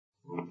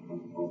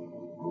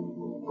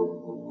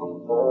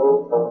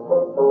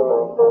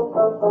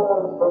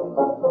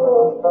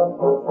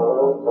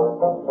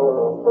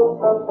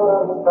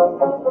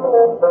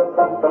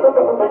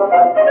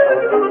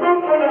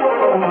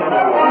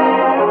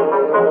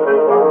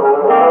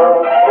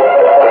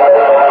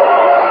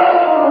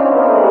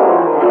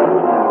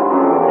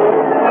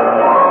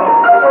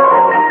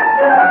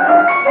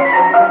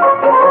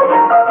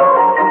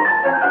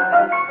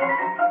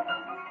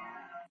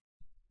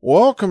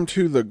Welcome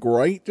to the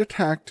Great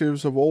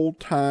Detectives of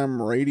Old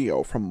Time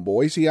Radio. From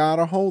Boise,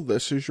 Idaho,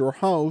 this is your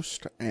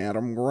host,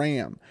 Adam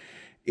Graham.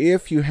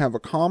 If you have a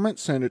comment,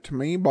 send it to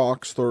me,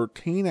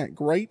 box13 at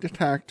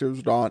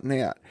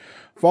greatdetectives.net.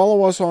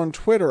 Follow us on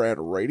Twitter at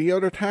Radio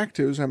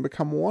Detectives and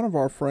become one of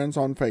our friends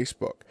on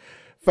Facebook.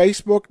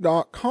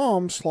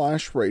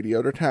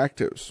 Facebook.com/Radio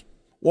Detectives.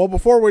 Well,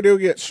 before we do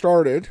get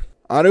started,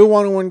 I do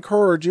want to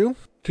encourage you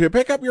to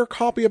pick up your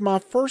copy of my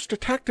first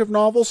detective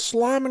novel,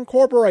 Slime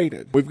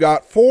Incorporated. We've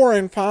got 4-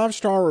 and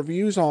 5-star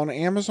reviews on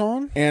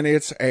Amazon, and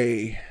it's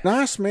a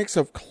nice mix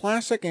of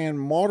classic and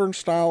modern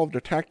style of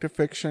detective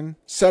fiction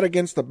set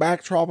against the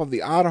backdrop of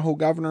the Idaho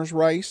governor's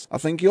race. I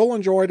think you'll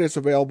enjoy it. It's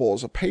available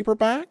as a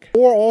paperback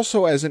or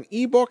also as an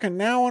ebook and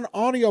now an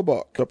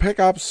audiobook. So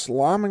pick up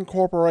Slime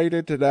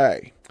Incorporated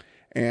today.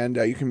 And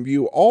you can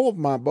view all of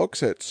my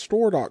books at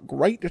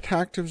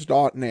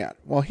store.greatdetectives.net.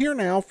 Well, here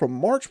now from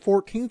March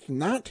 14th,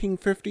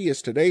 1950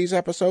 is today's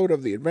episode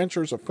of The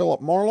Adventures of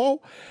Philip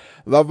Marlowe,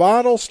 The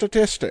Vital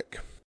Statistic.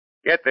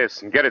 Get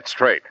this and get it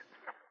straight.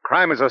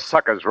 Crime is a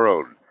sucker's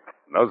road.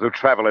 And those who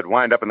travel it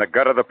wind up in the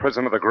gutter, the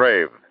prison, or the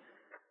grave.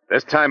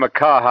 This time a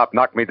car hop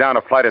knocked me down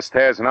a flight of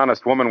stairs, an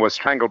honest woman was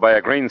strangled by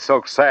a green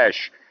silk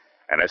sash,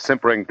 and a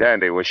simpering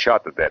dandy was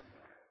shot to death.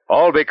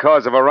 All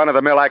because of a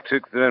run-of-the-mill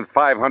accident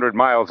 500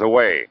 miles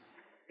away.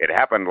 It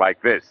happened like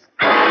this.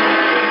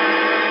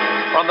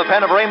 From the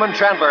pen of Raymond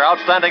Chandler,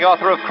 outstanding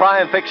author of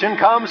crime fiction,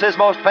 comes his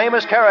most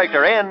famous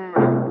character in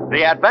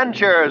The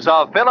Adventures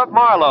of Philip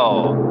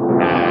Marlowe.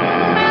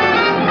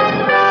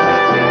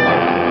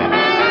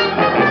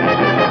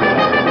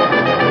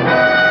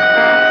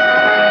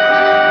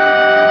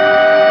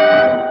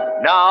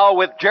 Now,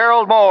 with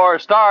Gerald Moore,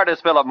 starred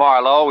as Philip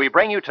Marlowe, we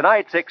bring you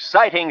tonight's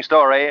exciting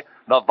story,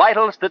 The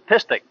Vital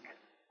Statistic.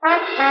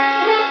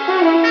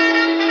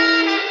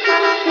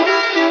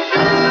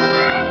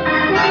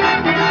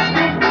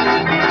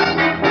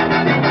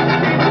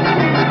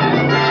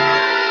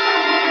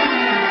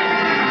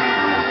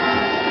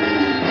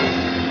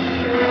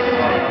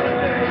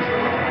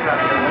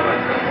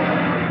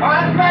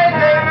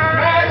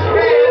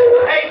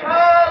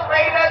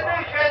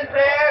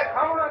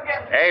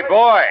 Hey,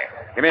 boy,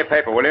 give me a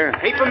paper, will you?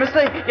 Paper,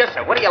 mister? Yes,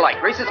 sir. What do you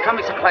like? Races,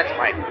 comics, or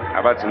classified?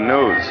 How about some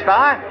news?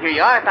 Star? Here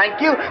you are.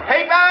 Thank you. Paper!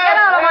 Get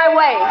out of my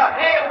way.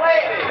 Hey,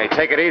 wait! Hey,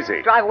 take it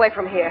easy. Drive away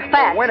from here.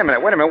 Fast. Wait a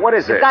minute. What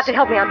is this? You've got to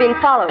help me. I'm being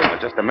followed. Oh,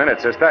 just a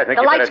minute, sister. I think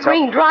The you light's better tell...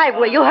 green. Drive,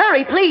 will you?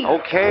 Hurry, please.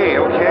 Okay.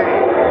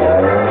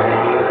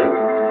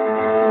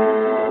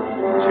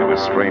 She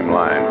was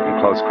streamlined, from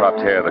close-cropped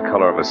hair the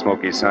color of a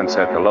smoky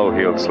sunset to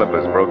low-heeled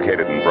slippers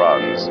brocaded in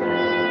bronze.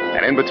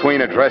 And in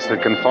between, a dress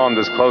that conformed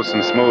as close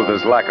and smooth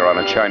as lacquer on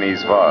a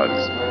Chinese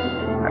vase.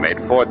 I made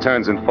 4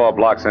 turns in 4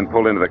 blocks, then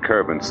pulled into the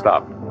curb and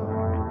stopped.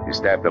 She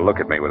stabbed a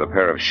look at me with a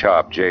pair of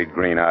sharp,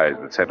 jade-green eyes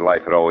that said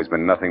life had always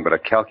been nothing but a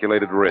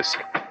calculated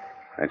risk.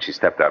 Then she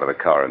stepped out of the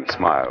car and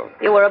smiled.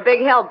 You were a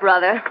big help,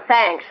 brother.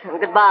 Thanks, and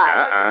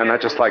goodbye.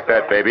 Not just like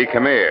that, baby.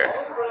 Come here.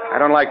 I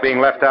don't like being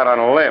left out on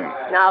a limb.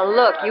 Now,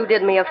 look, you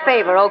did me a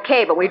favor,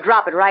 okay, but we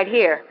drop it right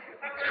here.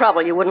 It's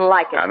trouble. You wouldn't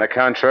like it. On the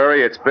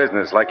contrary, it's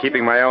business, like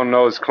keeping my own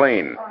nose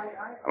clean.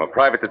 I'm a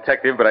private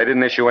detective, but I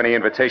didn't issue any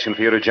invitation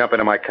for you to jump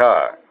into my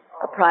car.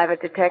 A private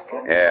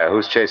detective? Yeah,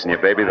 who's chasing you,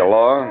 baby? The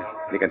law?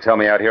 You can tell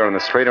me out here on the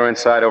street or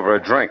inside over a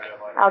drink.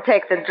 I'll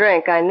take the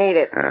drink. I need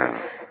it.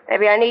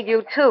 Maybe I need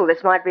you, too.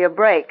 This might be a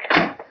break.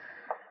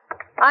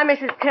 I'm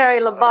Mrs. Terry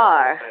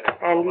LaBar,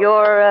 and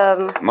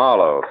you're,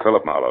 Marlowe,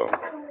 Philip Marlowe.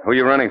 Who are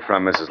you running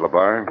from, Mrs.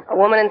 LaBar? a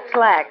woman in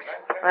slacks.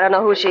 I don't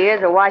know who she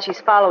is or why she's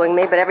following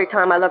me, but every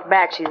time I look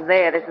back, she's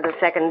there. This is the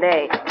second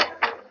day.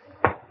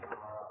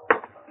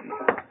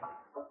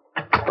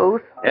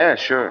 Booth? Yeah,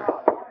 sure.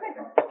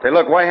 Say,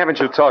 look, why haven't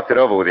you talked it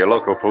over with your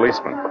local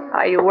policeman?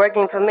 Are you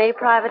working for me,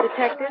 private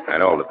detective?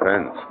 It all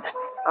depends.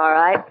 All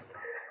right.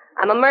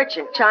 I'm a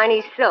merchant,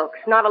 Chinese silks.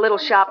 Not a little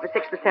shop for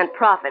 6%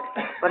 profit,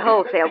 but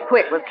wholesale,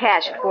 quick, with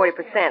cash at 40%.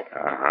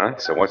 Uh-huh.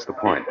 So what's the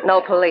point? No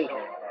police.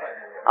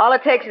 All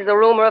it takes is a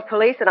rumor of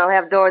police, and I'll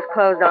have doors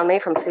closed on me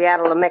from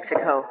Seattle to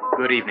Mexico.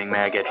 Good evening. May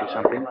I get you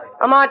something?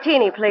 A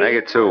martini, please. Make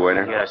it 2,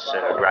 waiter. Yes,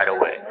 sir. Right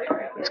away.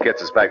 This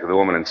gets us back to the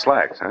woman in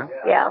slacks, huh?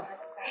 Yeah.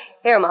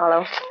 Here,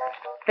 Marlowe.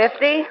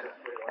 50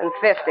 and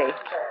 50.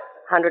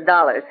 $100.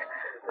 I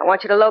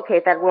want you to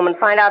locate that woman,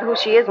 find out who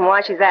she is and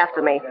why she's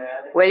after me.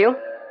 Will you?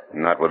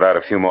 Not without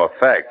a few more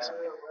facts.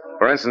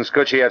 For instance,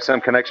 could she have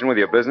some connection with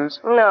your business?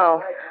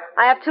 No.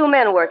 I have 2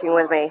 men working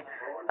with me.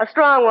 A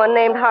strong one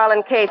named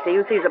Harlan Casey,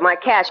 who sees that my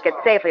cash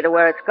gets safely to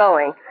where it's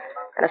going.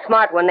 And a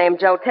smart one named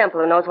Joe Temple,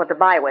 who knows what to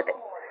buy with it.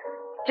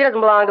 She doesn't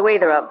belong to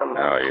either of them.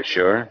 Oh, you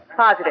sure?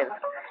 Positive.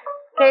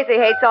 Casey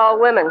hates all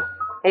women.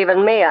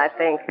 Even me, I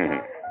think.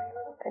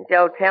 And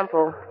Joe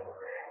Temple,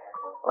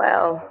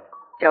 well,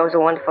 Joe's a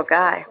wonderful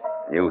guy.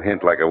 You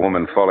hint like a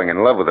woman falling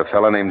in love with a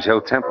fella named Joe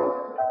Temple.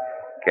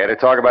 Care to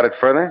talk about it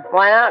further?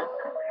 Why not?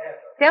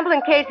 Temple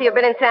and Casey have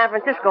been in San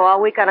Francisco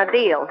all week on a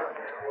deal.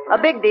 A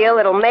big deal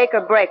that'll make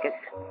or break us.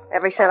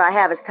 Every cent I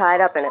have is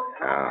tied up in it.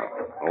 Oh.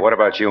 Well, what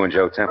about you and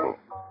Joe Temple?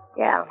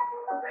 Yeah.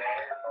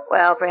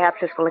 Well, perhaps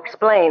this will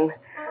explain.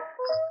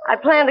 I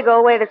planned to go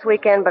away this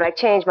weekend, but I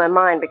changed my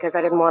mind because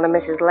I didn't want to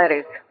miss his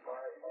letters.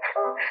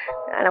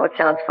 I know it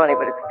sounds funny,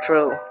 but it's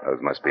true.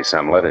 Those must be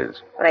some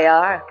letters. They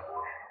are.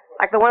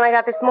 Like the one I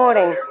got this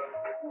morning.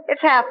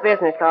 It's half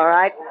business, all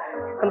right.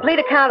 Complete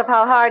account of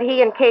how hard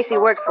he and Casey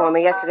worked for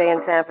me yesterday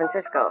in San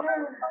Francisco.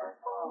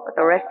 But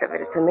the rest of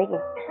it is to me.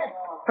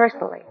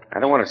 Personally. I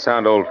don't want to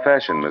sound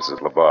old-fashioned, Mrs.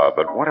 LeBar,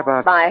 but what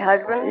about... My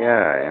husband?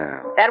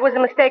 Yeah. That was a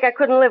mistake I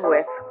couldn't live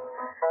with.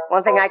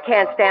 One thing I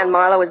can't stand,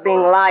 Marlowe, is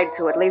being lied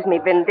to. It leaves me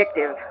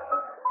vindictive.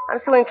 I'm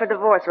suing for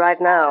divorce right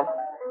now.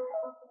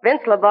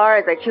 Vince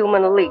LeBar is a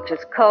human leech,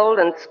 as cold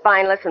and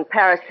spineless and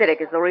parasitic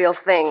as the real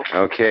thing.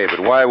 Okay,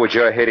 but why would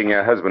your hating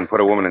your husband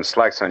put a woman in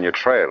slacks on your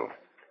trail?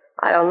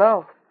 I don't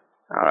know.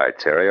 All right,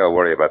 Terry, I'll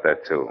worry about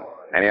that, too.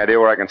 Any idea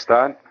where I can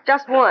start?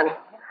 Just one.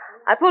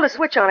 I pulled a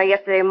switch on her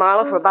yesterday,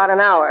 Marlowe, for about an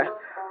hour.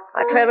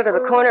 I trailed her to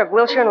the corner of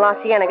Wilshire and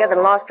La Cienega,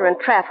 then lost her in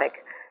traffic.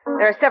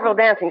 There are several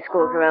dancing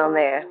schools around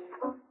there.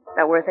 Is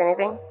that worth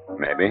anything?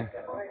 Maybe.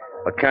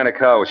 What kind of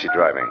car was she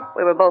driving?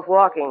 We were both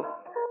walking.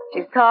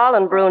 She's tall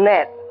and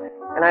brunette,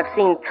 and I've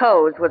seen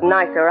toads with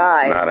nicer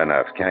eyes. Not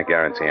enough. Can't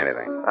guarantee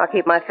anything. I'll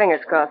keep my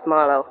fingers crossed,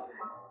 Marlowe.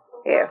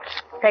 Here,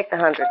 take the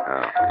 100.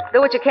 Oh. Do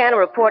what you can to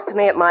report to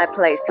me at my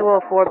place,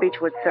 204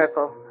 Beechwood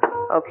Circle.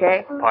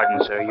 Okay?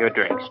 Pardon, sir. Your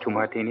drinks. 2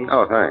 martinis?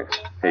 Oh, thanks.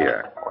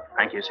 Here. Oh,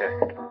 thank you, sir.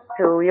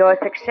 To your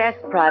success,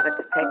 private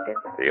detective.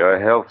 To your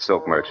health,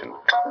 silk merchant.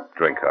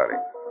 Drink, Hardy.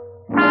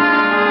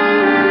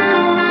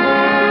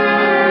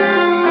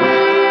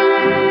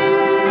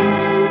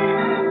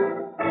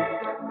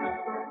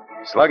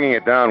 Slugging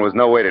it down was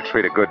no way to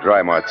treat a good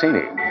dry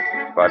martini,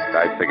 but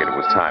I figured it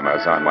was time I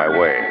was on my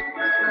way.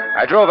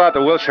 I drove out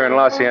to Wilshire and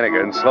La Cienega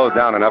and slowed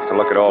down enough to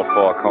look at all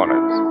four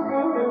corners.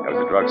 There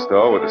was a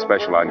drugstore with a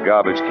special on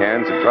garbage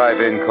cans, a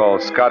drive-in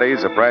called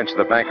Scotty's, a branch of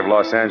the Bank of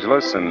Los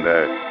Angeles, and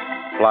a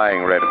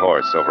flying red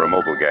horse over a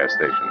mobile gas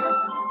station.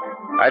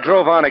 I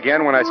drove on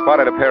again when I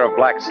spotted a pair of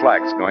black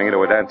slacks going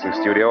into a dancing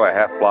studio a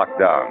half block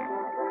down.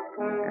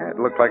 It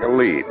looked like a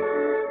lead.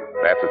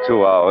 After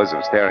 2 hours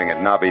of staring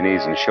at knobby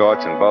knees and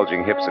shorts and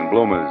bulging hips and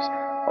bloomers,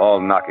 all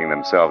knocking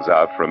themselves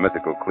out for a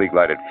mythical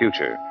Klieg-lighted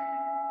future,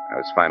 I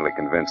was finally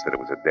convinced that it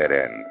was a dead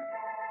end.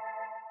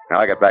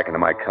 Now I got back into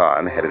my car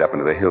and headed up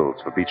into the hills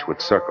for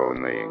Beechwood Circle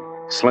in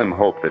the slim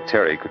hope that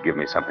Terry could give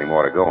me something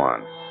more to go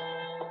on.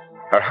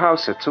 Her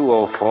house at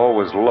 204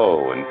 was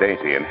low and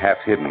dainty and half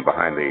hidden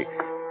behind the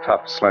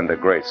tough, slender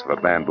grace of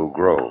a bamboo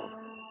grove.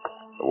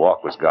 The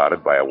walk was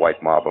guarded by a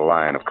white marble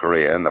lion of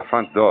Korea, and the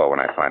front door, when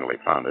I finally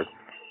found it,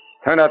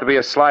 turned out to be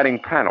a sliding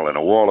panel in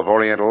a wall of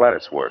Oriental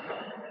lattice work.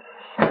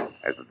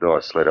 As the door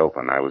slid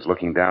open, I was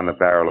looking down the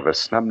barrel of a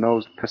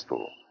snub-nosed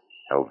pistol,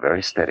 held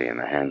very steady in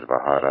the hands of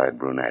a hard-eyed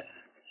brunette,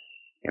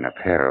 in a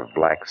pair of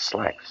black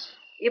slacks.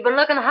 You've been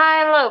looking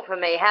high and low for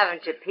me,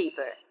 haven't you,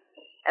 Peeper?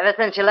 Ever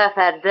since you left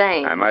that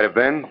dame. I might have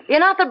been. You're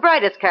not the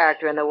brightest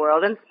character in the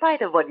world, in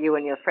spite of what you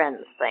and your friends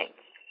think.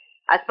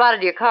 I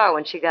spotted your car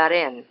when she got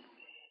in.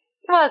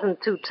 It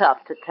wasn't too tough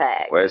to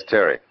tag. Where's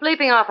Terry?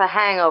 Sleeping off a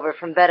hangover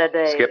from better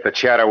days. Skip the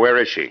chatter. Where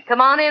is she?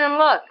 Come on in and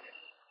look.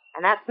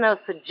 And that's no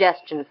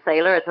suggestion,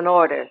 sailor. It's an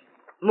order.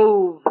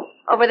 Move.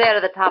 Over there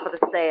to the top of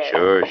the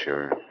stairs.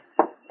 Sure.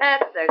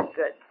 That's a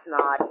good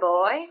smart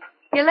boy.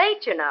 You're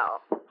late, you know.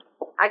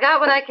 I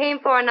got what I came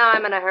for, and now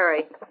I'm in a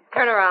hurry.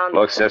 Turn around.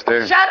 Look,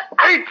 sister. Shut up!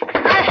 A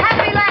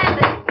happy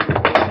landing!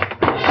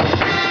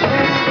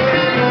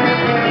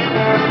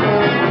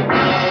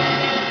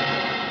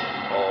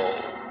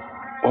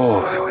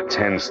 Oh, there were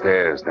 10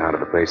 stairs down to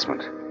the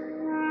basement.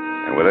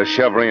 And with a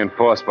shove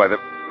reinforced by the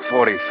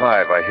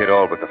 45, I hit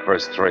all but the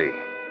first 3.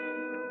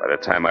 By the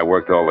time I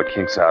worked all the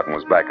kinks out and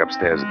was back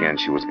upstairs again,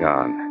 she was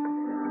gone.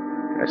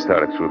 I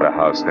started through the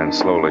house, then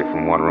slowly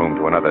from one room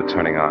to another,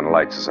 turning on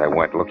lights as I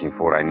went, looking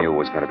for what I knew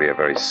was going to be a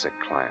very sick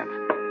client.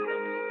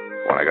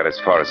 When I got as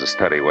far as the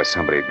study, where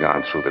somebody had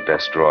gone through the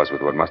desk drawers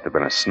with what must have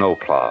been a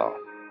snowplow,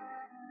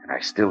 and I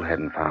still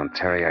hadn't found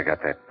Terry, I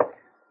got that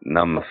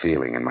numb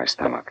feeling in my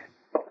stomach.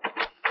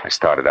 I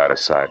started out a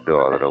side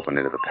door that opened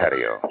into the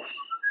patio.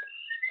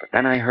 But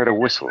then I heard a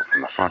whistle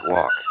from the front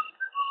walk.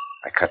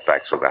 I cut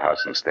back through the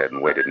house instead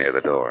and waited near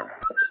the door.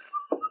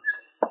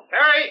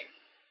 Terry!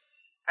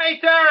 Hey,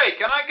 Terry,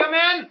 can I come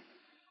in?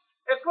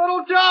 It's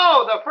little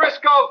Joe, the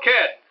Frisco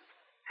kid.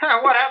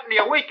 What happened to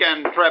your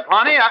weekend trip,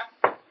 honey?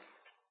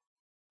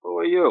 Who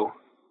are you?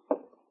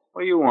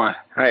 What do you want?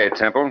 Hiya,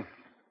 Temple.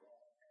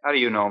 How do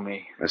you know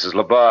me? Mrs.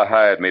 LeBar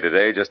hired me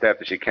today just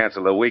after she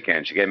canceled the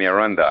weekend. She gave me a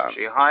rundown.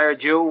 She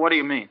hired you? What do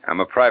you mean?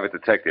 I'm a private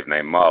detective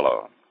named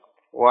Marlowe.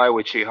 Why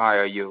would she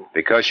hire you?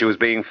 Because she was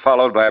being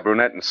followed by a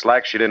brunette in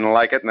slacks. She didn't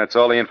like it, and that's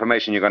all the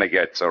information you're going to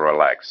get, so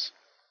relax.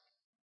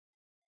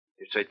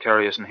 You say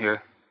Terry isn't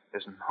here?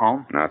 Isn't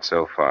home? Not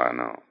so far,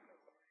 no.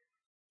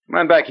 Come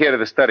on back here to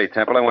the study,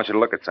 Temple. I want you to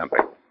look at something.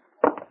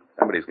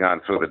 Somebody's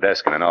gone through the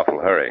desk in an awful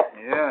hurry.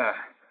 Yeah,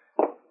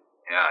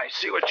 I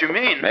see what you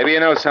mean. Maybe you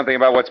know something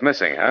about what's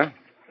missing, huh?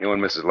 You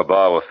and Mrs.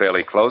 LeBar were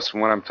fairly close, from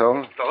what I'm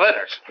told. The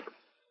letters.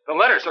 The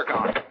letters are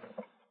gone.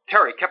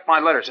 Terry kept my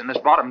letters in this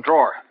bottom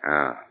drawer.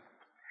 Ah.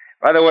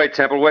 By the way,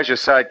 Temple, where's your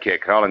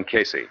sidekick, Harlan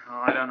Casey?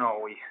 Oh, I don't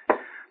know.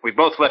 We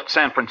both left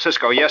San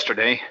Francisco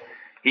yesterday.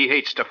 He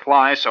hates to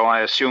fly, so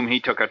I assume he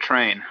took a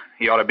train.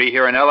 He ought to be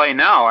here in L.A.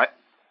 now.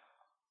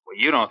 Well,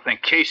 you don't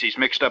think Casey's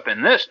mixed up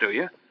in this, do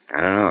you?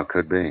 I don't know. It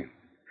could be.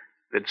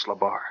 Vince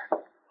LeBar.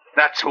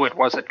 That's who it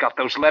was that got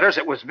those letters.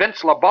 It was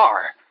Vince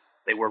LeBar.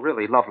 They were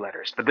really love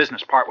letters. The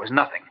business part was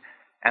nothing.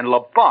 And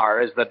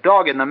LeBar is the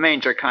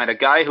dog-in-the-manger kind of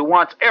guy who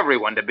wants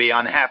everyone to be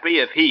unhappy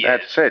if he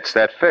is.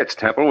 That fits,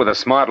 Temple. With a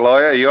smart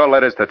lawyer, your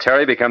letters to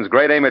Terry becomes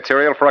grade A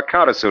material for a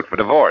countersuit for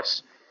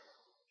divorce.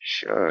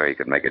 Sure, he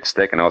could make it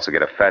stick and also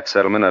get a fat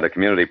settlement under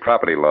community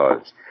property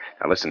laws.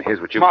 Now, listen, here's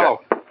what you've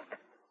got.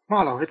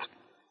 Marlowe,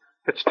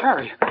 it's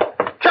Terry.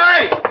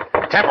 Terry!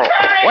 Temple,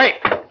 Terry! wait!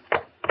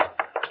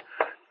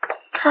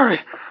 Terry.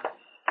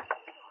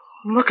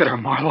 Look at her,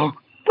 Marlowe.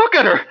 Look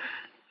at her.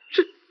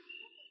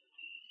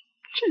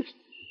 She's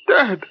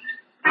dead.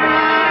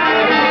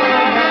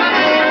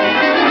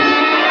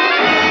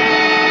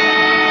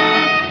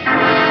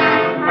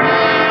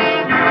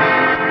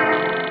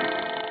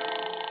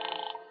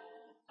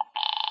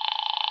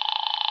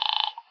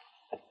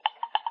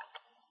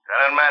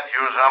 Lieutenant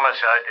Matthews,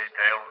 homicide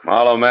detail.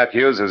 Marlowe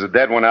Matthews, there's a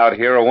dead one out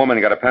here. A woman.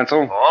 Got a pencil?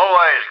 Always.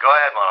 Go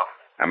ahead, Marlowe.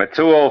 I'm at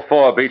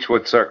 204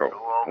 Beechwood Circle.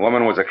 The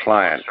woman was a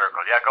client.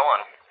 Circle. Yeah, go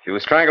on. She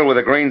was strangled with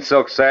a green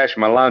silk sash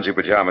from her loungy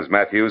pajamas,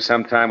 Matthews,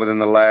 sometime within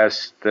the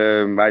last,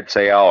 I'd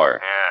say, hour.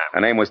 Yeah.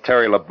 Her name was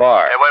Terry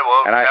LeBar. Hey, wait,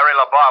 Terry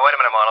LeBar. Wait a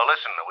minute, Marlowe.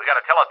 Listen, we got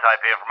a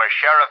teletype here from a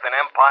sheriff in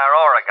Empire,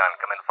 Oregon,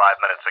 come in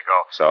 5 minutes ago.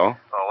 So?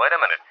 Oh, wait a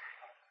minute.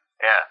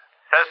 Yeah.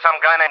 Says some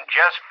guy named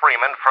Jess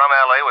Freeman from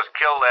L.A. was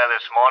killed there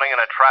this morning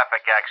in a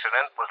traffic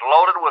accident, was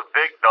loaded with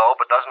big dough,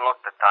 but doesn't look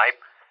the type.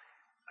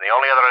 The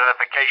only other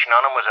identification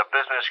on him was a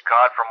business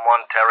card from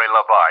one Terry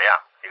LeBar.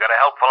 Yeah. You got a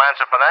helpful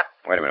answer for that?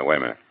 Wait a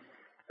minute.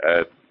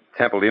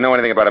 Temple, do you know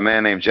anything about a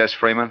man named Jess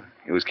Freeman?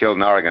 He was killed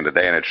in Oregon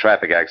today in a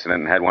traffic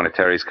accident and had one of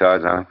Terry's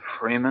cards on him.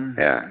 Freeman?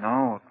 Yeah.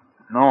 No,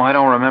 I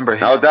don't remember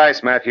him. No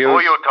dice, Matthews. Who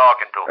are you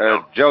talking to,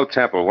 Phil? Joe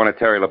Temple, one of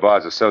Terry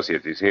LeBar's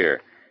associates. He's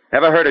here.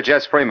 Never heard of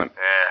Jess Freeman?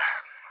 Yeah.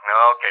 No,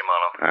 okay,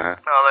 Marlowe. Uh-huh.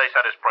 No, they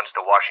sent his prints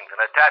to Washington.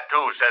 A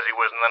tattoo says he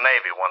was in the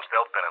Navy once.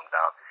 They'll pin him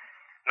down.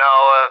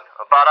 Now,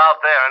 about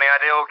out there, any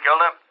idea who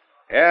killed him?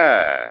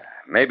 Yeah,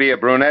 maybe a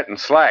brunette in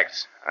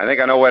slacks. I think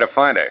I know where to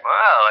find her.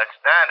 Well, that's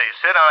dandy.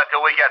 Sit on it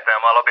till we get there,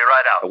 Marlowe. Be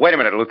right out. Wait a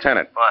minute,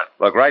 Lieutenant. What?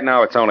 Look, right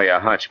now it's only a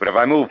hunch, but if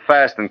I move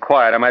fast and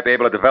quiet, I might be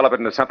able to develop it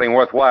into something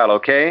worthwhile,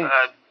 okay?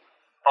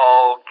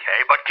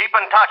 Okay, but keep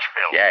in touch,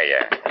 Phil.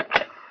 Yeah.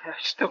 I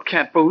still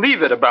can't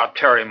believe it about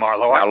Terry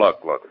Marlowe. Now,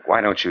 look.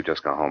 Why don't you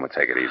just go home and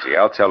take it easy?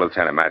 I'll tell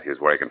Lieutenant Matthews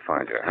where he can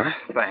find you, huh?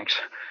 Thanks.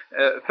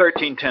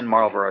 1310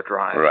 Marlborough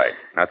Drive. Right.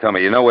 Now, tell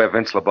me, you know where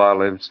Vince LeBar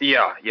lives?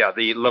 Yeah.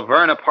 The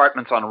Laverne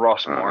Apartments on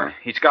Rossmore. Uh-huh.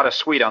 He's got a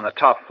suite on the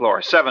top floor,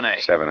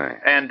 7A. 7A.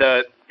 And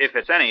if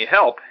it's any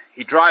help,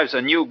 he drives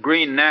a new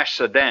green Nash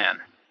sedan.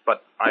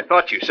 But I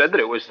thought you said that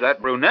it was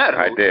that brunette who...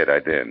 I did.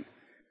 And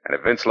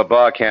if Vince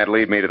LeBar can't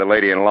lead me to the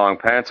lady in long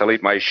pants, I'll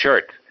eat my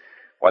shirt.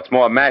 What's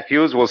more,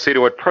 Matthews will see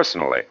to it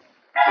personally.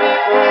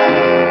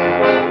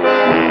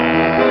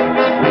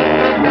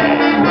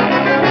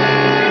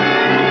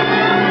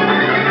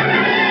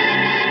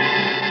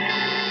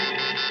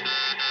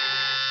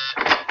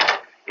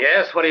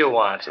 Yes, what do you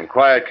want? Some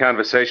quiet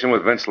conversation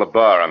with Vince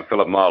LeBar. I'm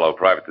Philip Marlowe,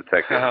 private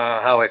detective. Oh,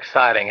 how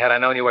exciting. Had I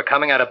known you were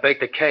coming, I'd have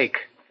baked a cake.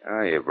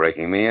 Oh, you're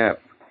breaking me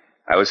up.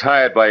 I was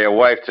hired by your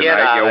wife tonight. Get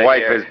out Your of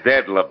wife here. is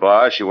dead,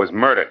 LeBar. She was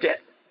murdered.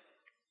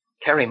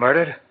 Terry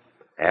murdered?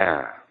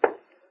 Yeah.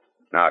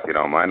 Now, if you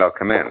don't mind, I'll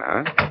come in,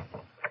 huh?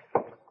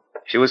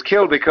 She was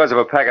killed because of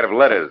a packet of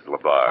letters,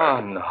 LeBar.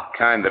 Oh, no.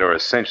 Kind that are a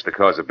cinch to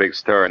cause a big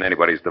stir in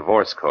anybody's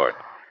divorce court.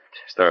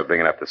 Stir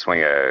big enough to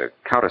swing a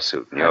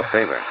countersuit in your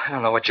favor. I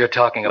don't know what you're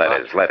talking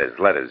about.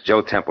 Letters.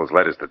 Joe Temple's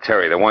letters to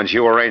Terry, the ones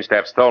you arranged to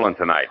have stolen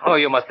tonight. Oh,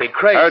 you must be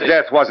crazy. Her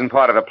death wasn't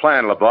part of the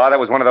plan, LeBar. That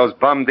was one of those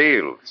bum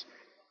deals.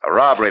 A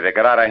robbery that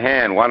got out of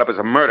hand, wound up as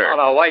a murder. Oh,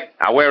 no, wait.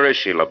 Now, where is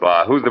she,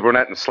 LeBar? Who's the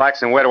brunette in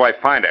slacks, and where do I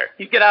find her?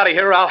 You get out of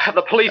here or I'll have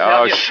the police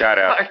help you. Oh, shut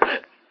up.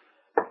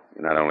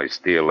 You not only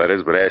steal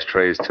letters, but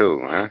ashtrays,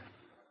 too, huh?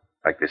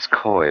 Like this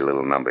coy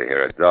little number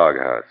here at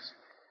Doghouse.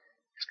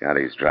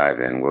 Scotty's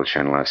Drive-In,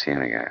 Wilshire and La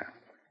Cienega.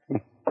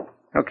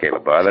 Okay,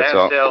 LeBar, that's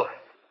all. Stand still.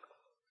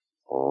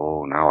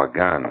 Oh, now a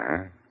gun,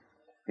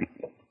 huh?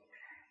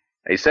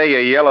 They say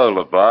you're yellow,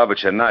 LeBar,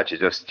 but you're not.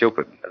 You're just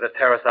stupid. There's a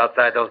terrace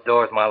outside those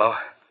doors, Marlowe.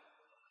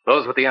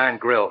 Those with the iron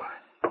grill.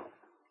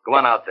 Go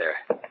on out there.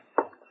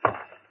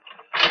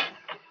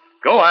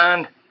 Go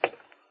on.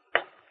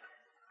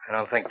 I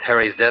don't think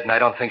Terry's dead, and I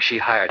don't think she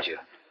hired you.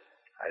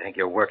 I think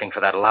you're working for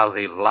that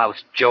lousy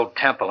louse, Joe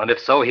Temple, and if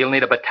so, he'll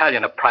need a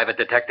battalion of private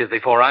detectives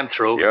before I'm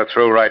through. You're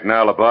through right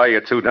now, LeBar.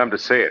 You're too dumb to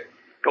see it.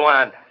 Go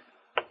on.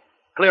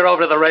 Clear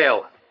over to the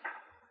rail.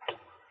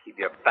 Keep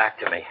your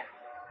back to me.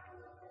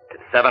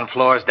 It's 7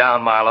 floors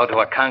down, Marlowe, to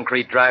a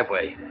concrete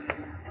driveway.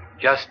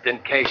 Just in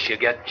case you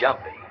get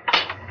jumpy.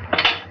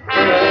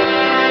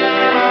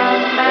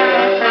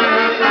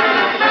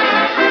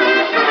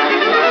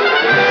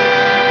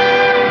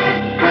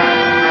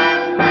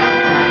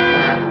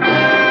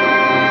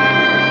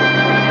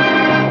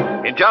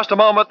 just a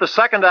moment, the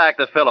second act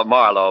of Philip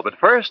Marlowe. But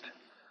first,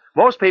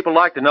 most people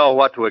like to know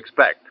what to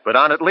expect. But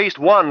on at least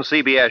one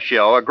CBS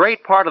show, a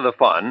great part of the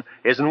fun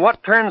is in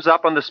what turns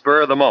up on the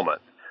spur of the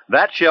moment.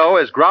 That show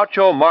is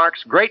Groucho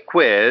Marx's great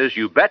quiz,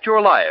 You Bet Your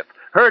Life,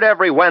 heard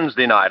every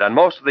Wednesday night on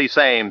most of these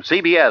same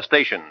CBS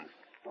stations.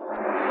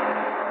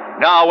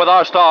 Now, with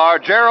our star,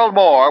 Gerald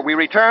Moore, we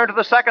return to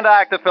the second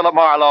act of Philip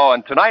Marlowe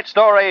and tonight's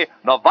story,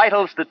 The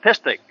Vital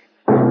Statistic.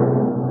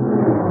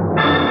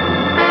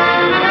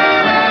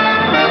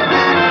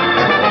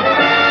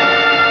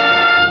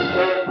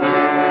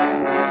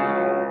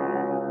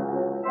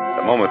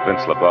 The moment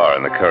Vince LeBar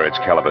and the Courage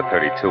caliber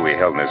 .32 he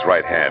held in his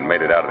right hand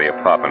made it out of the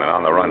apartment and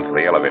on the run for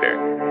the elevator,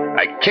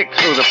 I kicked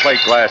through the plate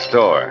glass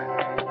door.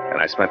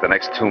 And I spent the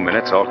next 2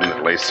 minutes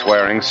alternately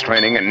swearing,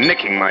 straining, and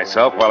nicking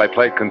myself while I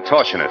played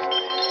contortionist.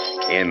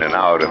 In and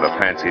out of the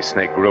fancy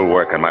snake grill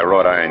work on my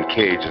wrought iron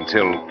cage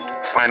until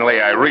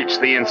finally I reached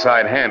the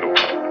inside handle.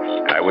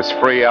 I was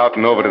free out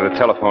and over to the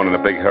telephone in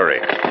a big hurry.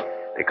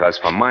 Because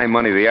for my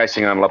money, the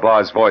icing on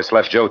LeBar's voice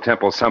left Joe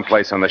Temple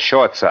someplace on the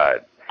short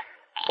side.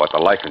 What the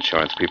life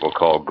insurance people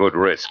call good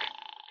risk.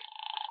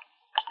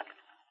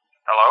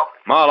 Hello?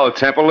 Marlowe,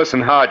 Temple, listen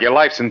hard. Your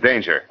life's in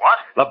danger.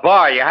 What?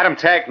 LeBar, you had him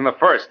tagged from the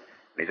first.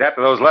 He's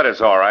after those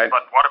letters, all right.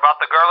 But what about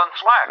the girl in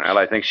slacks? Well,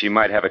 I think she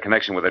might have a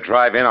connection with a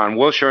drive-in on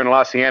Wilshire and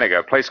La Cienega,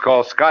 a place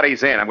called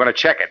Scotty's Inn. I'm going to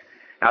check it.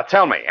 Now,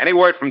 tell me, any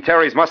word from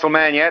Terry's muscle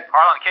man yet?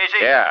 Harlan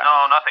Casey? Yeah.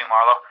 No, nothing,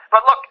 Marlowe.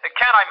 But look,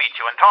 can't I meet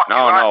you and talk to you?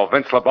 No.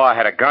 Vince LeBar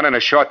had a gun and a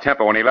short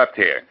temper when he left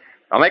here.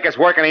 I'll make us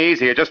work any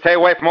easier. Just stay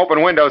away from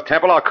open windows,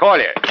 Temple. I'll call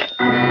you.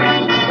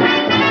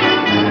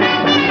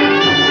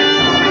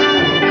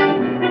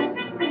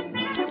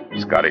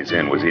 Scotty's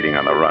Inn was eating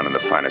on the run in the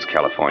finest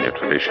California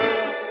tradition.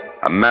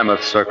 A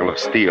mammoth circle of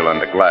steel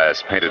under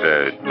glass painted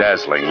a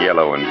dazzling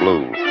yellow and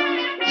blue,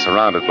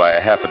 surrounded by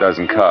a half a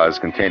dozen cars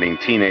containing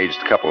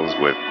teenaged couples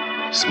with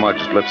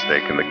smudged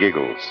lipstick and the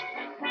giggles.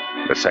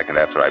 The second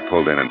after I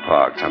pulled in and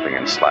parked, something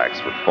in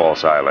slacks with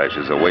false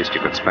eyelashes, a waist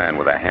you could span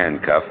with a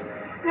handcuff,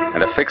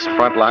 and a fixed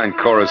frontline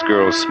chorus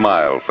girl's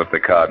smile flipped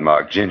the card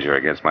marked Ginger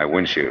against my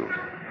windshield.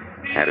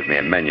 Handed me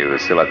a menu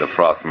that still had the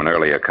froth from an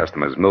earlier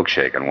customer's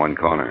milkshake in one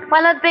corner.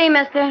 What'll it be,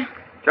 mister?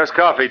 Just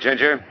coffee,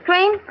 Ginger.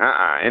 Cream?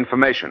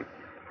 Information.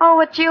 Oh,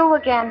 it's you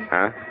again.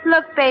 Huh?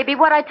 Look, baby,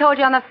 what I told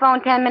you on the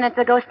phone 10 minutes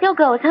ago still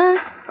goes, huh?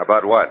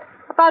 About what?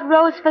 About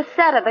Rose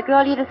Facetta, the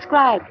girl you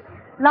described.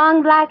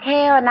 Long black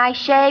hair, a nice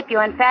shape.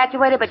 You're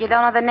infatuated, but you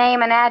don't know the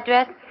name and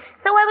address.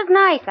 So I was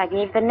nice. I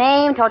gave the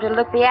name, told you to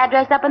look the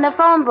address up in the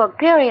phone book,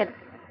 period.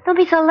 Don't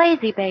be so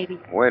lazy, baby.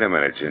 Wait a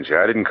minute,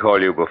 Ginger. I didn't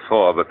call you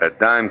before, but that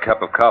dime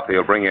cup of coffee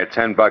will bring you a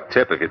 $10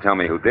 tip if you tell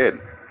me who did.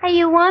 Hey,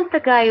 you want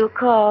the guy who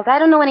called. I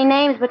don't know any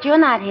names, but you're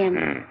not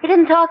him. He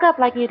didn't talk up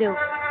like you do.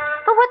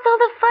 But what's all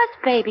the fuss,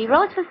 baby?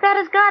 Rose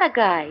Facetta's got a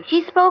guy.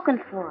 She's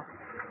spoken for.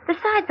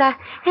 Besides, a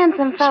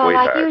handsome fellow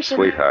like you should...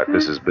 Sweetheart,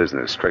 this is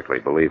business, strictly,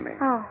 believe me.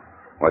 Oh.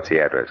 What's the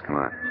address? Come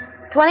on.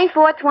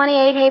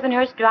 2428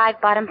 Havenhurst Drive,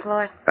 bottom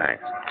floor.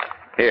 Thanks.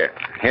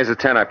 Here's a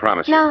 10 I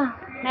promised you. No,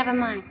 never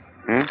mind.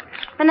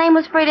 The name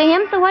was free to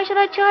him, so why should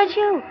I charge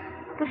you?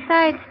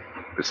 Besides...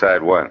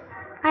 Decide what?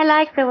 I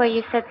like the way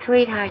you said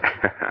sweetheart.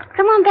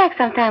 Come on back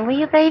sometime, will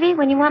you, baby,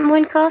 when you want more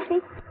than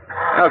coffee?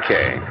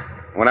 Okay.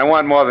 When I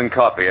want more than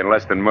coffee and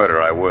less than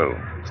murder, I will.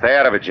 Stay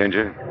out of it,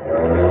 Ginger.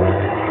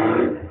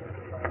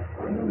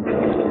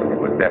 It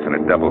was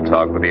definite double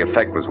talk, but the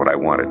effect was what I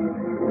wanted.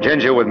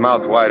 Ginger with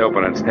mouth wide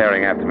open and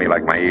staring after me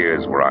like my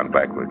ears were on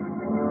backward.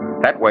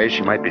 That way,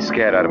 she might be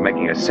scared out of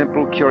making a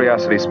simple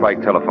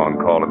curiosity-spiked telephone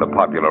call to the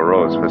popular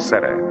Rose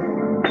Facetta,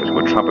 which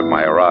would trumpet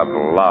my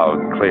arrival loud,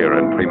 clear,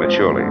 and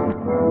prematurely.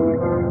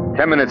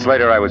 10 minutes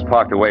later, I was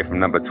parked away from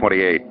number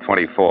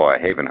 2824,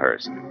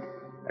 Havenhurst.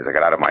 As I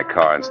got out of my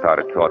car and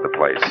started toward the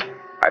place,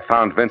 I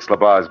found Vince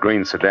LeBar's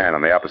green sedan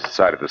on the opposite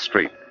side of the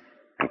street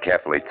and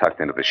carefully tucked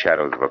into the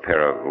shadows of a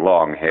pair of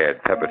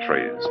long-haired pepper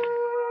trees.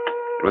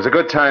 It was a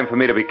good time for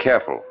me to be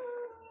careful.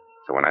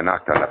 So when I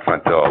knocked on the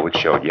front door, which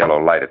showed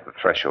yellow light at the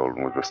threshold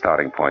and was the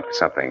starting point for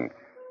something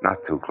not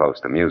too close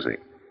to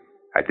music,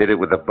 I did it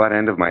with the butt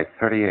end of my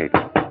 .38.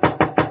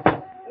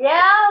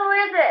 Yeah, who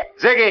is it?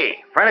 Ziggy,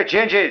 friend of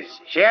Ginger's.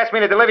 She asked me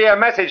to deliver you a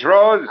message,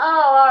 Rose. Oh,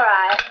 all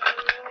right.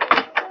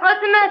 What's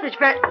the message,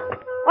 friend?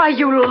 Why,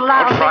 you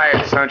lousy... Don't try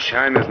it,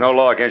 sunshine. There's no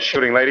law against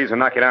shooting ladies and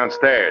knock you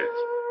downstairs.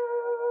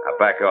 Now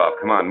back off.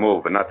 Come on,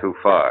 move, but not too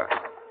far.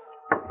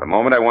 For the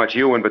moment, I want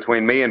you in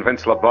between me and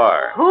Vince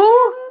LeBar.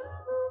 Who?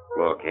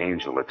 Look,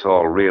 Angel, it's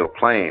all real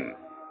plain.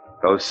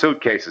 Those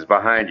suitcases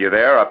behind you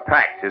there are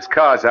packed. His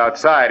car's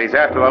outside. He's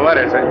after the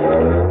letters.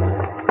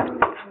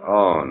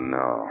 Oh,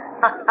 no.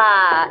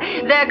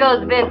 There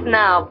goes Vince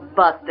now,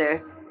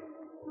 Buster.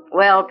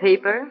 Well,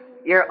 Peeper,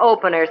 your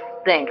opener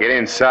stinks. Get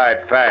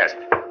inside fast.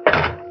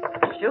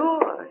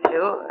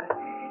 Sure.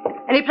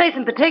 Any place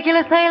in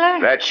particular, sailor?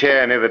 That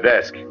chair near the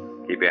desk.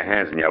 Keep your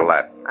hands in your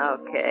lap.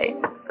 Okay.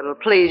 If it'll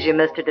please you,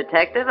 Mr.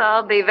 Detective,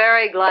 I'll be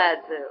very glad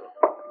to.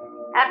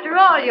 After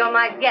all, you're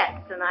my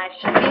guest, and I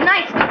should be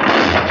nice to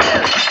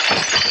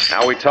you.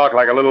 Now we talk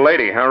like a little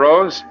lady, huh,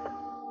 Rose?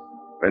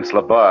 Vince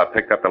LeBar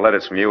picked up the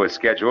letters from you as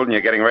scheduled, and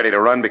you're getting ready to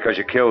run because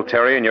you killed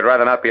Terry, and you'd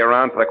rather not be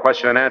around for the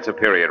question and answer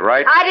period,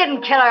 right? I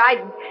didn't kill her.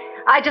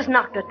 I just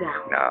knocked her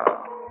down. No.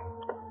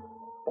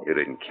 You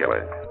didn't kill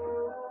her.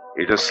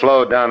 You just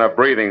slowed down her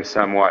breathing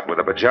somewhat with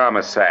a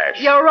pajama sash.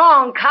 You're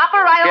wrong, copper.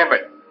 I Skip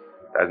it.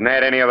 Doesn't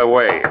add any other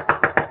way.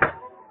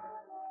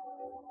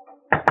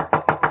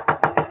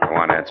 Go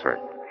on, answer it.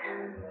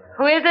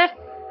 Who is it?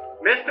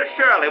 Mr.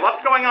 Shirley,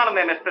 what's going on in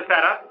there, Miss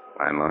Facetta?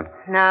 Landlord?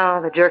 No,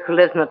 the jerk who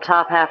lives in the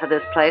top half of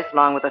this place,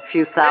 along with a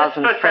few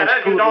thousand Miss French Facetta,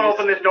 if you don't poodles.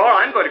 open this door,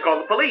 I'm going to call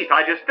the police.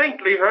 I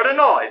distinctly heard a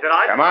noise, and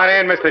I... Come on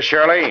in, Mr.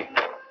 Shirley.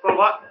 Well,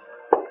 what?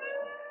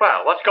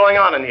 Well, what's going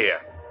on in here?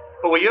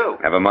 Who are you?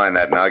 Never mind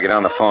that now. Get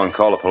on the phone and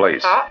call the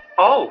police. Huh?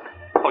 Oh,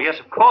 yes,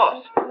 of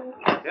course.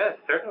 Yes,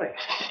 certainly.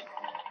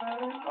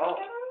 Oh.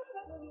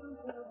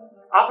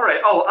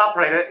 Operator,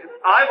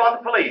 I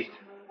want the police.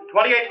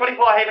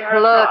 2824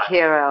 Havenhurst Look, Drive.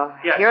 hero,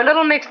 Yes. you're a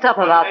little mixed up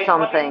about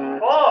some things.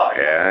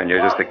 2824. Yeah, and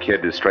you're just a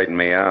kid to straighten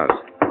me out.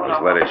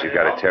 Those letters you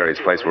got at Terry's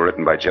place were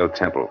written by Joe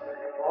Temple.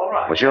 All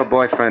right. Was your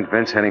boyfriend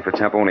Vince heading for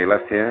Temple when he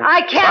left here?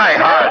 I can't. Try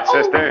hard,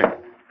 sister.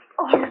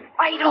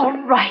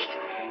 All right.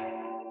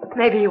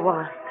 Maybe you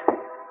was.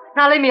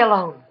 Now leave me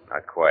alone.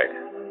 Not quite.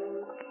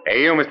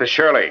 Hey, you, Mr.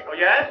 Shirley. Oh,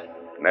 yes?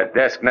 In that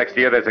desk next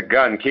to you, there's a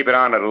gun. Keep it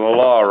on until the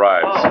law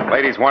arrives. Oh.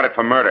 Ladies wanted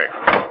for murder.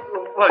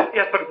 Well,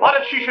 yes, but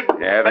what if she should...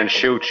 Yeah, then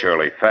shoot,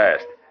 Shirley,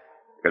 fast.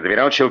 Because if you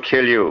don't, she'll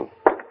kill you.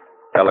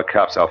 Tell the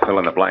cops I'll fill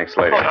in the blanks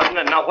later.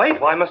 Oh, now,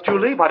 wait. Why must you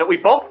leave? Why don't we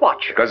both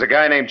watch? Because a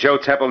guy named Joe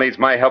Temple needs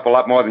my help a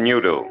lot more than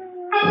you do.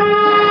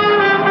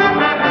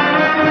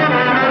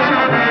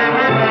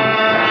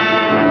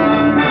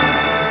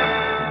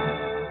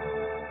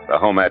 The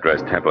home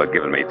address Temple had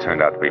given me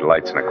turned out to be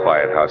lights in a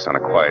quiet house on a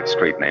quiet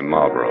street named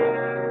Marlowe.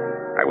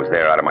 I was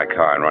there out of my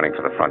car and running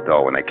for the front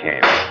door when they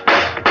came.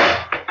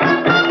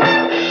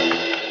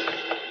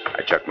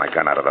 I chucked my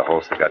gun out of the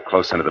holster, got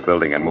close into the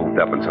building, and moved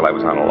up until I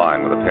was on a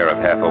line with a pair of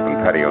half-open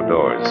patio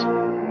doors.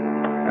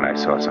 And I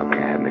saw something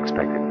I hadn't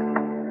expected.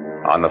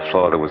 On the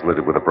floor that was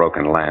littered with a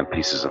broken lamp,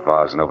 pieces of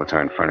vase, and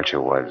overturned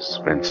furniture was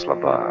Vince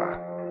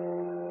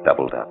LeBar.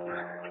 Doubled up.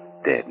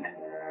 Dead.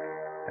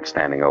 And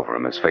standing over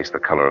him, his face the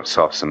color of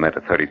soft cement,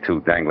 a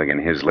 .32 dangling in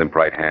his limp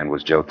right hand,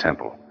 was Joe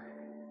Temple.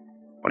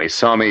 When he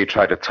saw me, he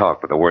tried to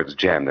talk, but the words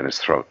jammed in his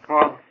throat.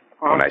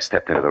 When I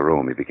stepped into the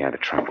room, he began to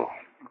tremble.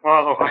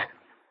 Marlowe,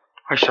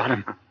 I shot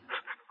him.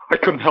 I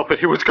couldn't help it.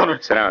 He was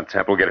gonna... Sit down,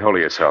 Temple. Get hold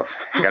of yourself.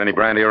 You got any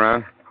brandy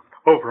around?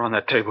 Over on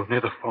that table near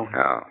the phone.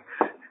 No.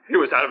 He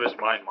was out of his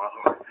mind,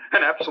 Marlowe.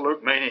 An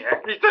absolute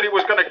maniac. He said he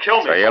was gonna kill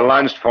me. So you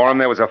lunged for him,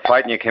 there was a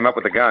fight, and you came up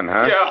with the gun,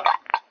 huh? Yeah.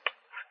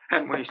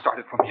 And when he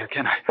started for me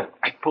again,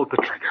 I pulled the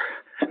trigger.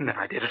 And then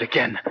I did it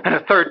again. And a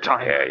third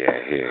time.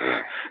 Yeah.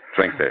 Here.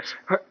 Drink this.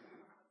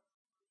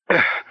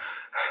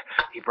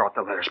 He brought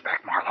the letters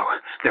back, Marlowe.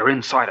 They're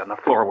inside on the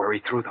floor where he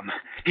threw them.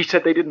 He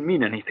said they didn't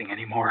mean anything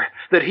anymore.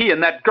 That he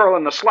and that girl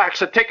in the slacks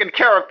had taken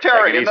care of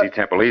Terry. Take it easy,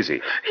 Temple,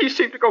 easy. He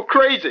seemed to go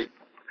crazy.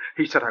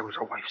 He said I was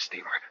a wife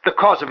stealer, the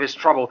cause of his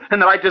trouble, and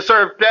that I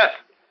deserved death.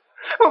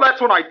 Well, that's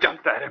when I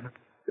jumped at him.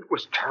 It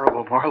was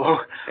terrible,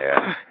 Marlowe.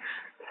 Yeah.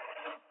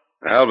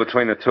 Well,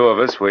 between the two of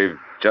us, we've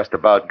just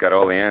about got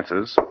all the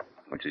answers,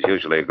 which is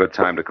usually a good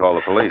time to call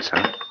the police,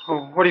 huh?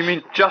 Oh, what do you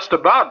mean, just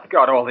about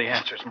got all the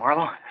answers,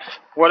 Marlowe?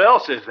 What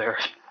else is there?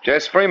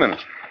 Jess Freeman,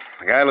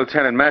 the guy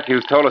Lieutenant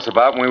Matthews told us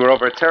about when we were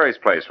over at Terry's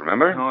place,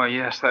 remember? Oh,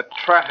 yes, that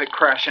traffic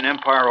crash in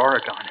Empire,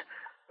 Oregon.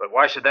 But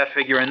why should that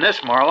figure in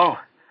this, Marlowe?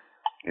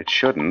 It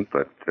shouldn't,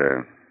 but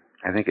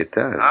I think it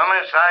does.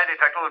 Homicide,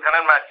 Detective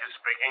Lieutenant Matthews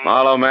speaking.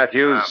 Marlowe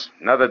Matthews,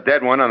 another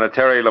dead one on the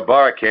Terry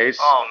LeBar case.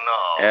 Oh,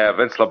 no. Yeah,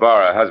 Vince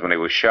LeBar, her husband, he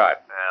was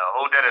shot.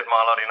 Who did it,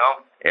 Marlowe, do you know?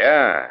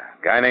 Yeah,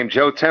 a guy named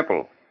Joe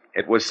Temple.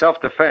 It was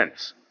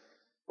self-defense.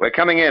 We're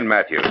coming in,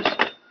 Matthews.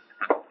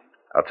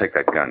 I'll take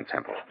that gun,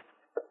 Temple.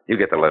 You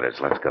get the letters.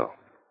 Let's go.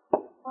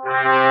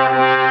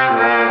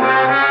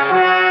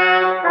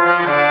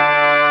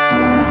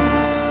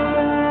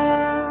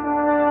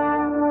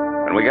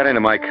 When we got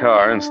into my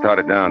car and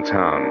started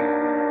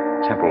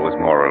downtown, Temple was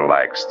more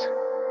relaxed.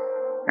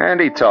 And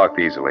he talked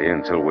easily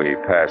until we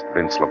passed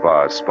Vince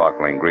LeBar's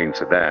sparkling green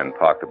sedan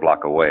parked a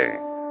block away.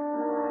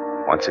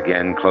 Once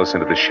again, close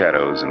into the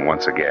shadows, and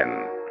once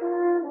again,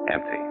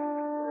 empty.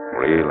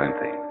 Real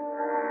empty.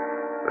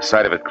 The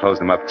sight of it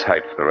closed him up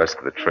tight for the rest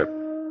of the trip.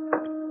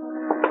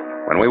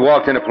 When we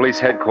walked into police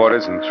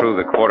headquarters and through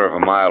the quarter of a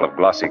mile of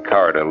glossy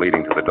corridor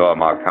leading to the door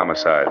marked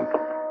homicide,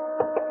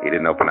 he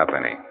didn't open up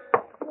any.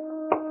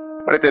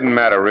 But it didn't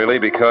matter, really,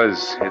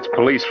 because it's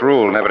police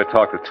rule never to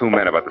talk to two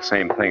men about the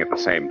same thing at the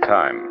same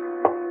time.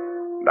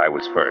 And I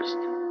was first.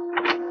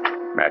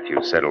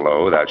 Matthews said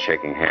hello without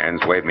shaking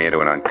hands, waved me into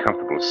an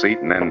uncomfortable seat,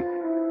 and then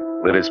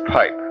lit his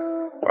pipe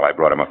while I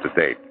brought him up to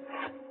date.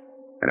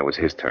 Then it was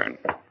his turn.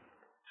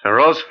 So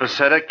Rose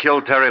Facetta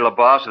killed Terry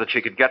LeBar so that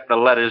she could get the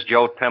letters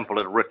Joe Temple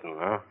had written,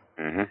 huh?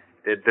 Mm-hmm.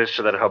 Did this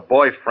so that her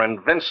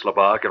boyfriend, Vince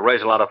LeBar, could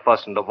raise a lot of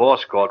fuss in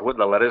divorce court with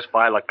the letters,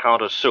 file a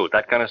counter-suit,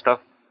 that kind of stuff?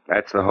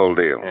 That's the whole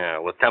deal. Yeah,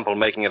 with Temple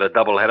making it a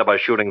doubleheader by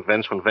shooting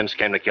Vince when Vince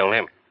came to kill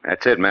him.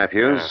 That's it,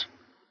 Matthews.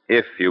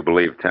 If you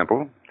believe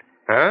Temple.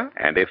 Huh?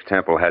 And if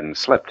Temple hadn't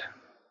slipped.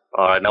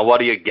 All right, now what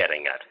are you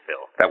getting at, Phil?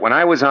 That when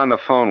I was on the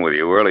phone with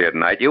you early at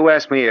night, you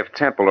asked me if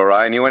Temple or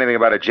I knew anything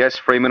about a Jess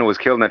Freeman who was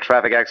killed in a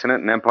traffic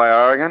accident in Empire,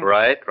 Oregon?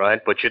 Right,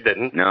 but you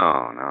didn't.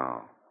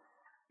 No.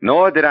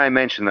 Nor did I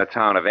mention the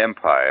town of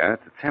Empire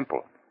to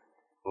Temple.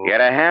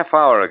 Yet a half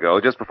hour ago,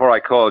 just before I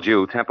called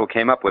you, Temple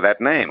came up with that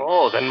name.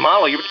 Oh, then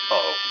Marlowe, you...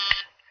 Oh.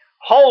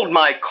 Hold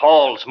my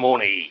calls,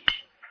 Mooney.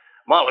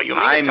 Marlowe, you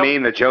mean... I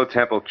mean that Joe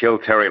Temple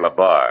killed Terry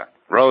LaBarre.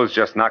 Rose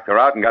just knocked her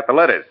out and got the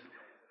letters.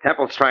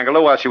 Temple strangled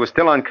her while she was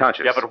still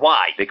unconscious. Yeah, but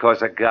why?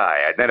 Because a guy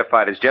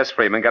identified as Jess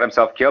Freeman got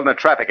himself killed in a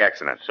traffic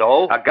accident.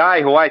 So? A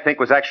guy who I think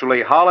was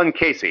actually Harlan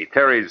Casey,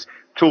 Terry's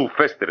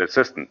two-fisted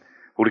assistant,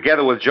 who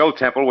together with Joe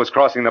Temple was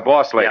crossing the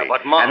boss lady. Yeah,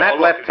 but Marlowe... And that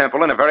left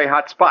Temple in a very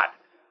hot spot.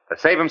 To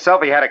save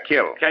himself, he had to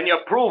kill. Can you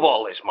prove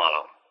all this,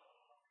 Marlowe?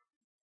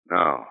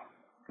 No.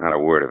 Not a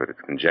word of it.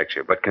 It's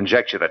conjecture. But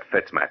conjecture that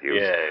fits,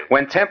 Matthews. Yeah.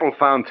 When Temple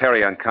found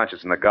Terry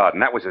unconscious in the garden,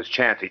 that was his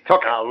chance. He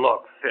took it. Now,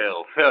 look,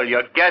 Phil,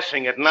 you're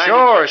guessing at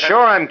 90%.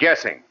 Sure, I'm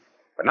guessing.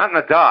 But not in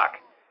the dark.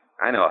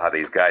 I know how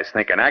these guys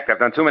think and act. I've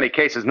done too many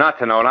cases not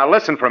to know. Now,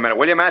 listen for a minute,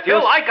 will you, Matthews?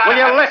 Phil, I got Will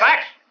you listen?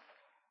 facts.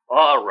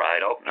 All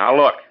right, okay. Now,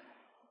 look.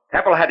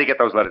 Temple had to get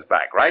those letters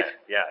back, right?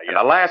 Yeah. And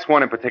the last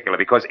one in particular,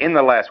 because in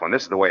the last one,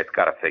 this is the way it's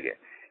got to figure.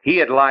 He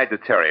had lied to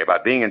Terry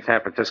about being in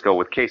San Francisco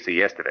with Casey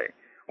yesterday,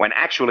 when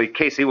actually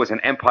Casey was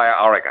in Empire,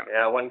 Oregon.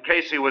 Yeah, when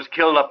Casey was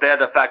killed up there,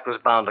 the fact was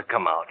bound to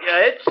come out.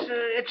 Yeah,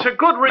 it's a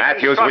good reason.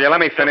 Matthews, will you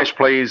let me finish,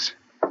 please?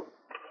 All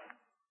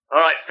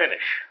right, finish.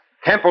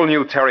 Temple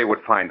knew Terry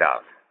would find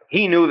out.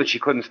 He knew that she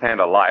couldn't stand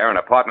a liar and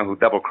a partner who'd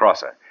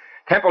double-cross her.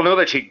 Temple knew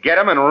that she'd get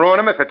him and ruin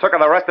him if it took her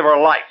the rest of her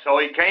life. So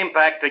he came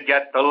back to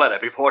get the letter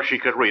before she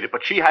could read it,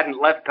 but she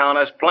hadn't left town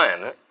as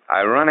planned, huh?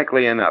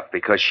 Ironically enough,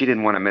 because she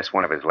didn't want to miss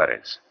one of his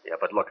letters. Yeah,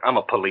 but look, I'm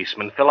a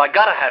policeman, Phil. I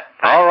gotta have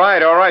facts. All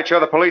right. You're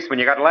the policeman.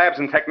 You got labs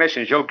and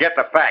technicians. You'll get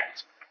the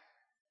facts.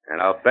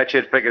 And I'll bet you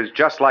it figures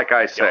just like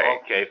I say. Yeah,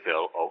 okay,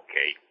 Phil,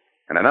 okay.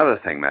 And another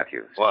thing,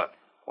 Matthews. What?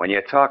 When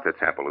you talk to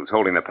Temple, who's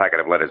holding the packet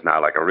of letters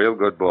now like a real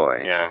good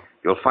boy, yeah,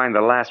 you'll find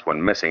the last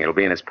one missing. It'll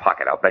be in his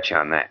pocket. I'll bet you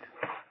on that.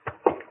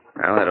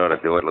 Well, that ought to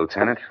do it,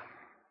 Lieutenant.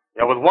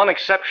 Yeah, with one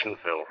exception,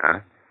 Phil. Huh?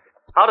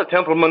 How did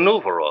Temple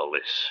maneuver all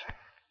this?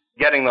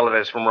 Getting the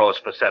letters from Rose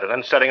Facetta,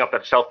 then setting up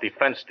that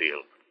self-defense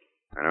deal.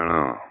 I don't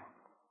know.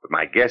 But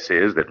my guess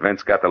is that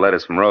Vince got the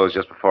letters from Rose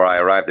just before I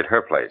arrived at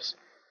her place.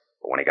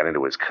 But when he got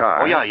into his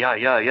car... Oh,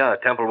 yeah.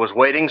 Temple was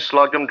waiting,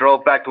 slugged him,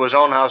 drove back to his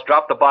own house,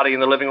 dropped the body in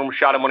the living room,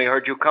 shot him when he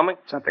heard you coming?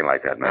 Something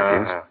like that,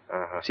 Matthews.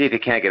 See if you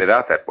can't get it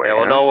out that way. Yeah,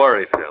 well, don't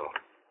worry, Phil.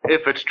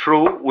 If it's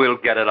true, we'll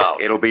get it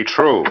out. It'll be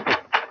true.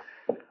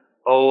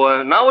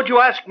 Oh, now would you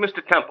ask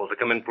Mr. Temple to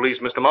come in, please,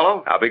 Mr.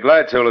 Marlowe? I'll be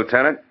glad to,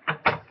 Lieutenant.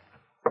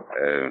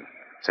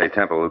 Say,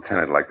 Temple,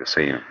 Lieutenant, I'd like to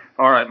see you.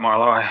 All right,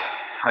 Marlowe.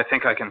 I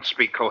think I can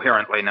speak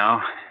coherently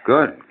now.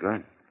 Good.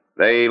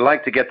 They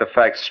like to get the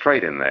facts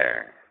straight in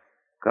there.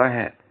 Go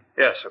ahead.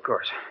 Yes, of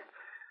course.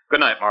 Good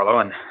night, Marlowe,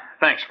 and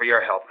thanks for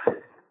your help.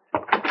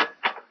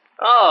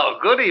 Oh,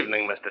 good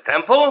evening, Mr.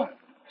 Temple.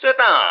 Sit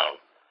down.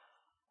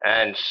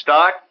 And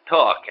start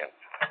talking.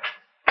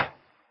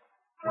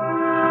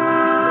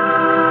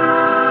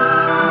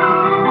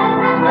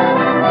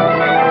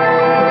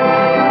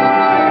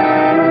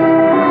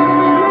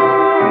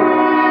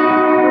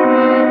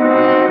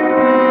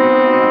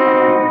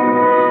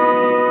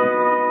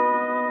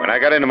 When I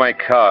got into my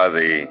car,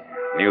 the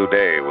new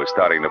day was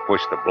starting to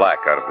push the black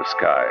out of the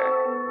sky.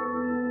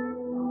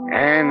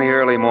 And the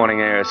early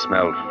morning air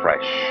smelled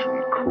fresh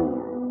and cool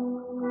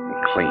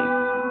and clean.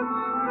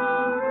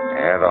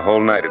 Yeah, the whole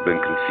night had been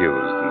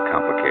confused and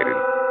complicated.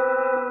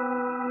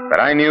 But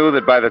I knew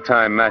that by the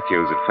time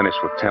Matthews had finished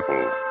with Temple,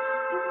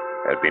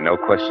 there'd be no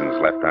questions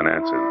left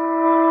unanswered.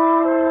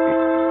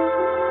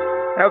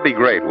 That would be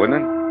great, wouldn't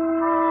it?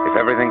 If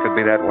everything could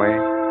be that way.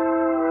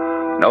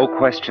 No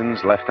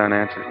questions left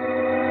unanswered.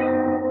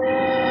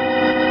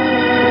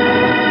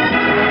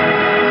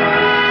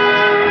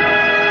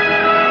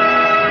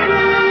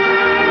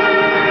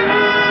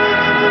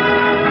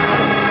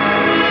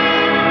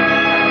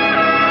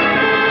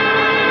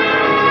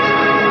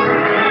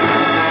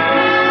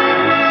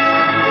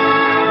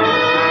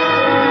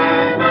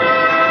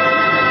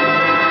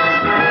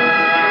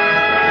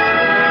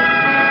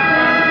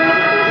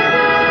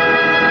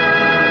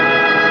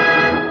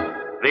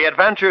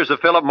 Adventures of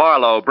Philip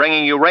Marlowe,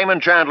 bringing you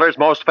Raymond Chandler's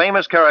most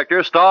famous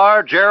character,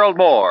 star Gerald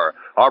Moore,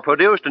 are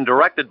produced and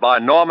directed by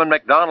Norman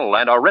MacDonald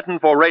and are written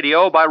for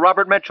radio by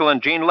Robert Mitchell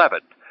and Gene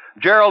Levitt.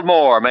 Gerald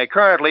Moore may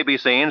currently be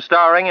seen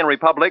starring in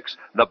Republic's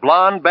The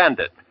Blonde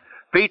Bandit.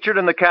 Featured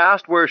in the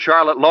cast were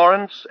Charlotte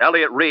Lawrence,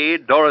 Elliot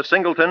Reed, Dora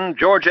Singleton,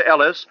 Georgia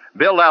Ellis,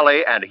 Bill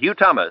Lally, and Hugh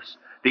Thomas.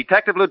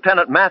 Detective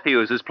Lieutenant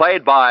Matthews is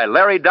played by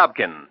Larry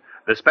Dobkin.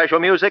 The special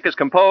music is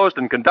composed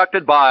and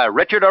conducted by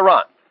Richard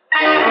Arant.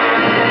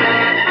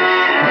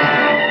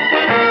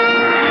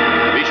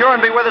 Be sure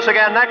and be with us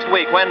again next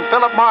week when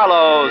Philip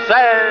Marlowe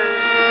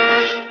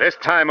says... This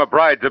time a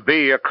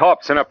bride-to-be, a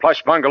corpse in a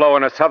plush bungalow,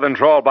 and a southern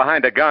drawl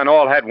behind a gun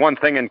all had one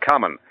thing in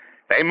common.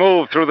 They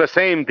moved through the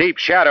same deep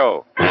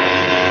shadow.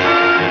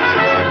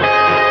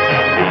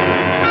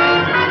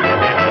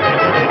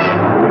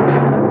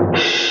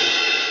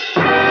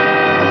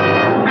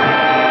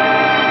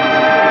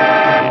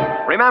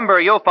 remember,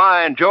 you'll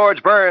find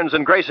George Burns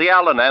and Gracie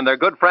Allen and their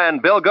good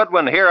friend Bill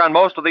Goodwin here on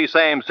most of these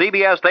same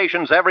CBS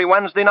stations every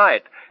Wednesday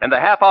night in the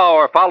half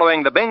hour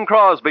following the Bing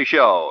Crosby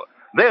Show.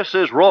 This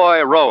is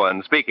Roy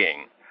Rowan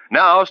speaking.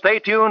 Now, stay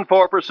tuned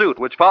for Pursuit,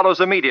 which follows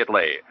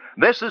immediately.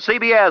 This is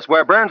CBS,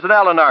 where Burns and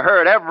Allen are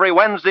heard every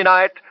Wednesday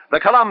night,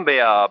 the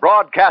Columbia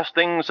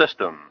Broadcasting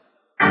System.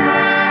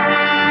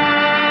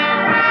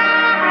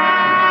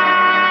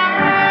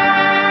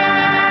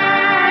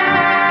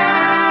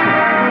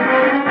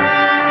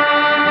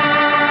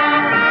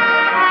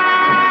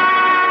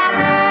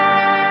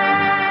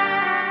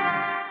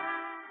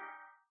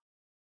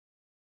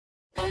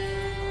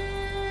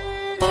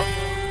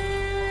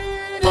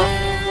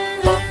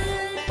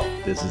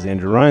 This is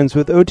Andrew Rhines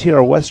with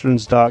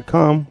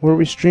OTRWesterns.com, where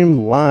we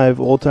stream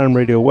live old-time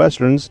radio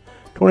westerns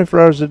 24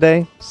 hours a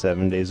day,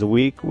 7 days a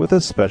week, with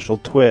a special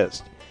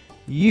twist.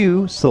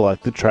 You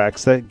select the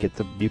tracks that get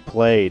to be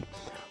played.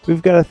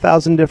 We've got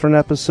 1,000 different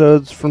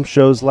episodes from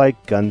shows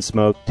like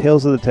Gunsmoke,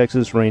 Tales of the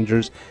Texas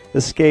Rangers,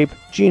 Escape,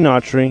 Gene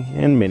Autry,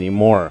 and many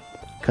more.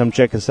 Come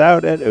check us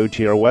out at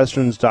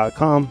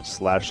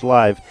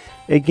OTRWesterns.com/live.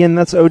 Again,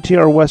 that's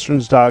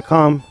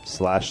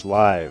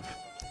OTRWesterns.com/live.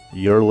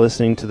 You're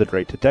listening to The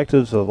Great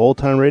Detectives of Old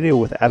Time Radio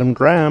with Adam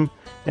Graham,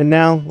 and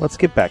now let's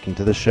get back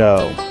into the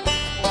show.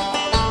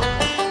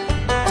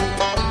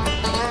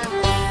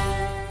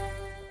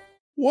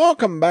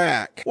 Welcome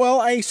back.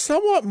 Well, a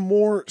somewhat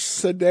more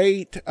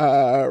sedate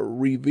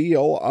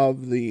reveal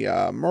of the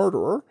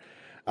murderer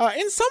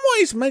in some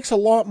ways makes a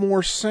lot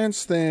more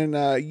sense than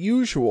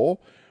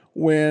usual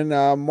when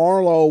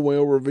Marlowe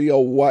will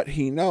reveal what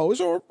he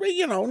knows, or,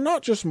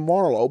 not just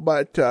Marlowe,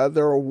 but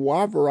there are a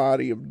wide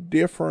variety of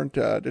different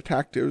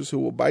detectives who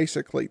will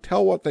basically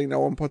tell what they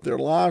know and put their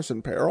lives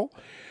in peril.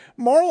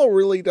 Marlowe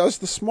really does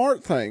the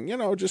smart thing,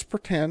 just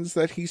pretends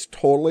that he's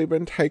totally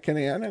been taken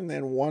in, and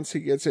then once he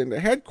gets into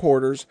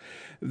headquarters,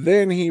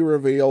 then he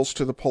reveals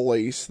to the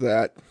police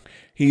that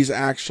he's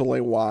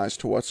actually wise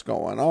to what's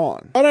going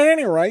on. But at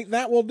any rate,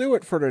 that will do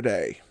it for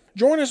today.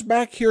 Join us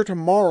back here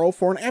tomorrow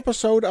for an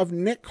episode of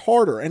Nick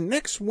Carter, and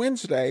next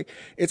Wednesday,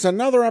 it's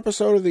another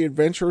episode of The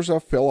Adventures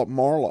of Philip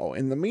Marlowe.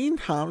 In the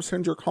meantime,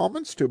 send your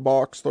comments to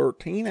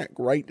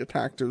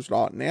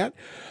box13@greatdetectives.net.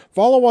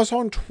 Follow us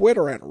on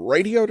Twitter at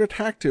Radio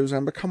Detectives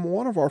and become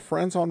one of our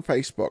friends on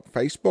Facebook,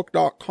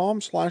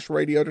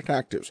 facebook.com/Radio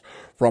Detectives.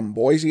 From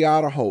Boise,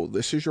 Idaho,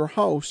 this is your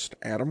host,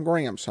 Adam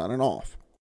Graham, signing off.